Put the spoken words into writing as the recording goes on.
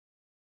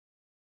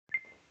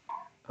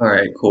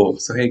Alright, cool.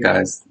 So hey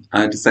guys,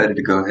 I decided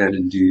to go ahead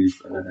and do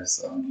another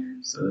song here.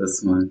 So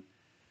this one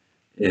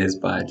is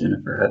by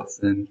Jennifer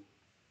Hudson.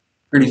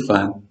 Pretty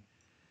fun.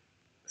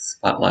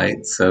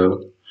 Spotlight.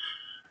 So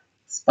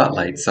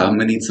I'm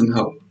gonna need some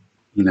help.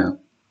 You know,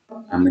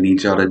 I'm gonna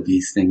need y'all to be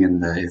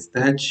singing the "Is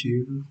that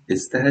you?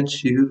 Is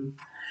that you?"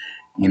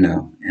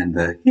 And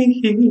the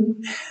hee hee.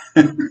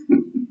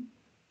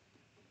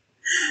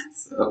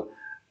 So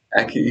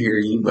I can't hear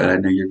you, but I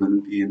know you're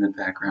gonna be in the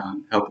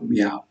background helping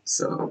me out.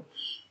 So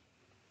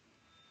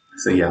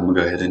yeah, I'm gonna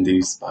go ahead and do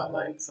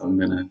Spotlight. So I'm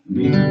gonna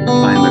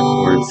find the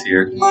chords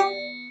here.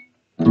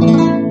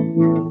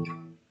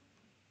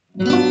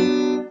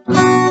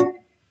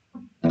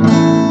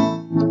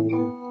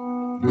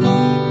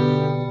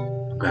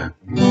 Okay.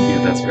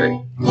 Yeah, that's right.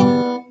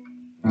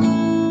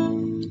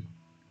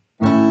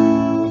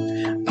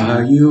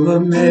 Are you a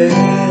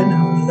man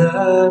who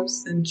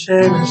loves and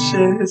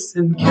cherishes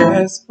and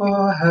cares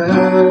for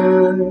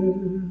her?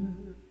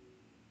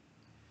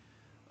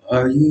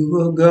 Are you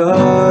a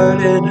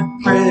guard in a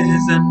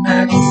prison,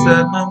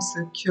 maximum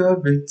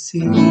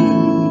security?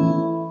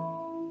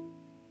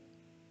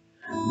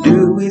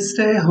 Do we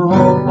stay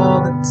home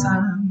all the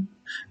time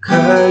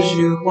 'cause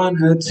you want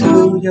her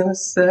to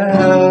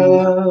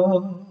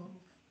yourself?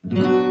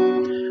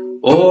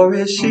 Or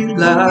is she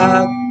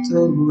locked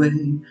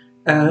away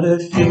out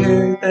of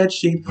fear that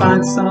she'd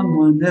find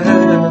someone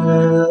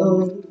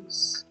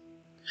else?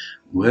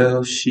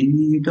 Well,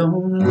 she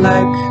don't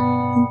like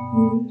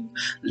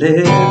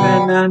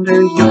living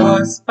under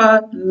your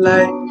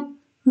spotlight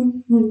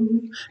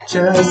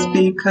just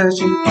because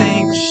you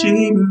think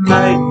she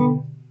might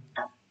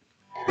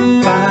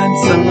find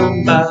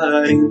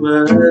somebody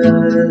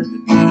worthy.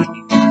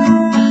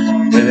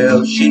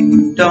 Well,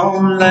 she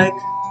don't like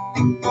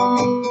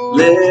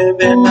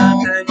living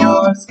under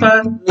your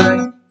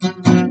spotlight.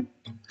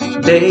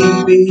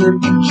 Baby,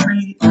 if you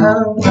treat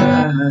her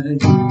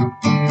right,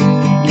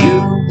 you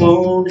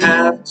won't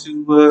have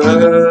to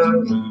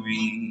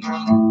worry.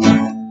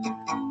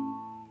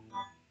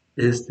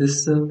 Is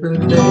this a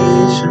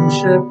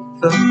relationship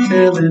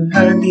fulfilling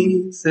her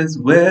needs as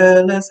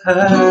well as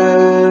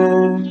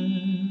hers?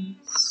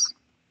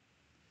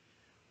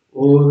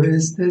 Or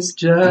is this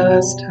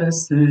just her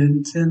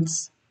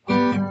sentence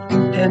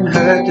and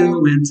her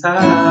doing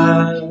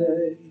time?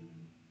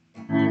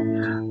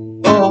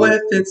 Oh,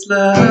 if it's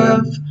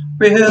love,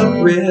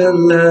 real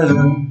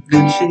love,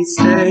 then she's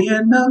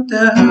staying no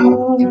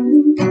doubt.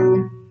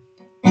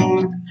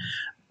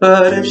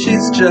 But if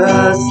she's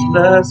just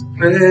love's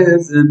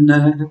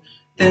prisoner,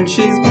 then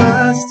she's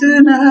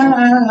busting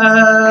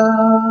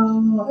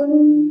out.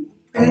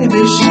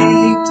 Baby,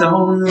 she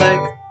don't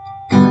like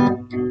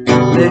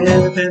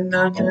living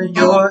under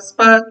your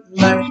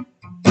spotlight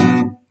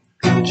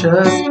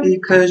just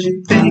because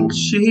you think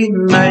she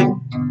might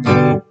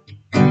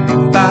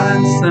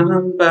find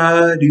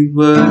somebody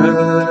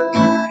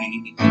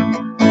worthy.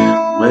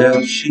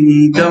 Well,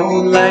 she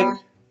don't like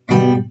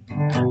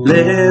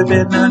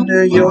living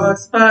under your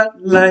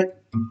spotlight.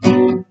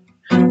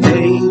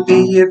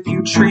 Baby, if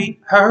you treat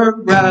her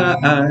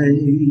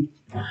right,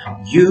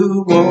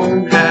 you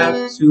won't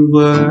have to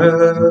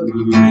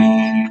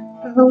worry.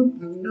 Oh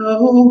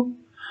no,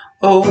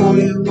 oh,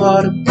 you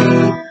ought to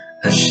be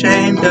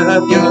ashamed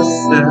of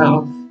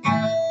yourself.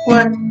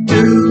 What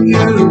do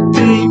you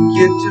think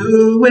you're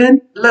doing?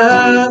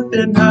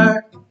 Loving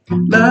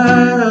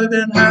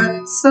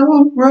her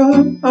so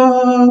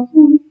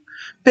wrong.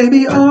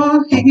 Baby,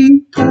 all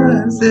he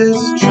does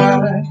is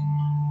try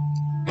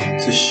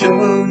to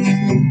show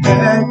you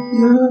that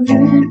you're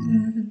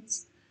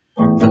his,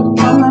 the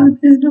one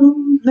and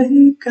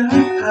only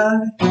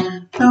guy.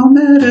 No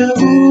matter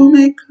who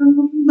may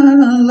come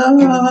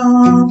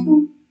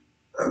along.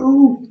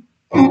 Oh,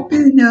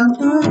 open your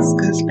eyes,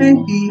 'cause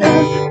baby,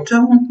 I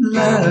don't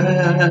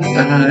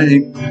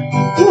lie.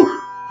 Whew.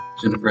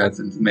 Jennifer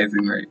Hudson's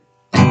amazing, right?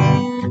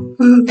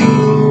 Ooh,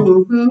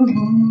 ooh, ooh,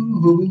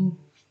 ooh,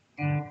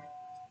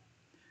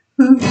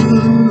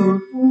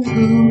 ooh.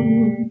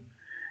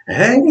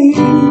 Hey,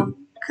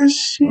 'cause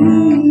she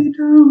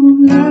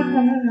don't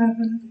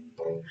lie.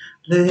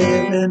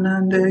 Living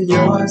under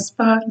your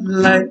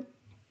spotlight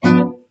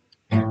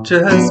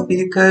just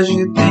because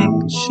you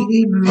think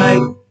she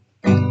might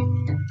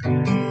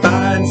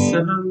find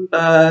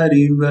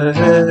somebody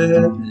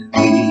worthy.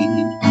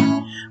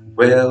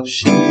 Well,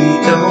 she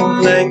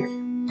don't like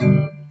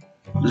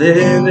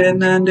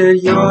living under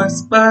your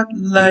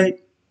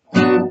spotlight.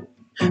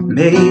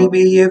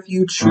 Maybe if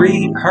you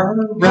treat her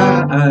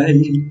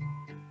right,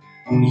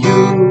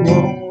 you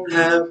won't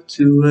have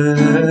to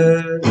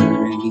worry.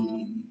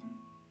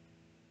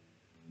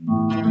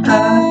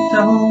 I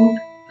don't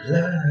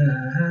like.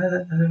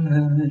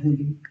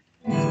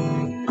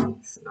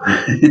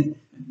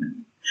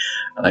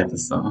 I like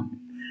this song.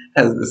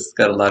 It's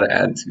got a lot of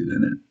attitude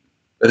in it,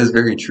 but it's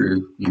very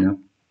true.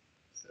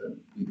 So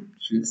you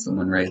treat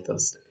someone right, they'll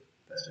stay.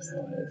 That's just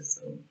how it is.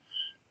 So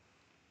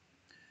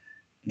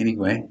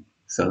anyway,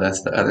 so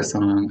that's the other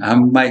song. I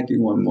might do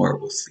one more.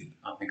 We'll see.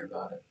 I'll think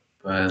about it.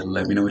 But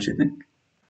let me know what you think.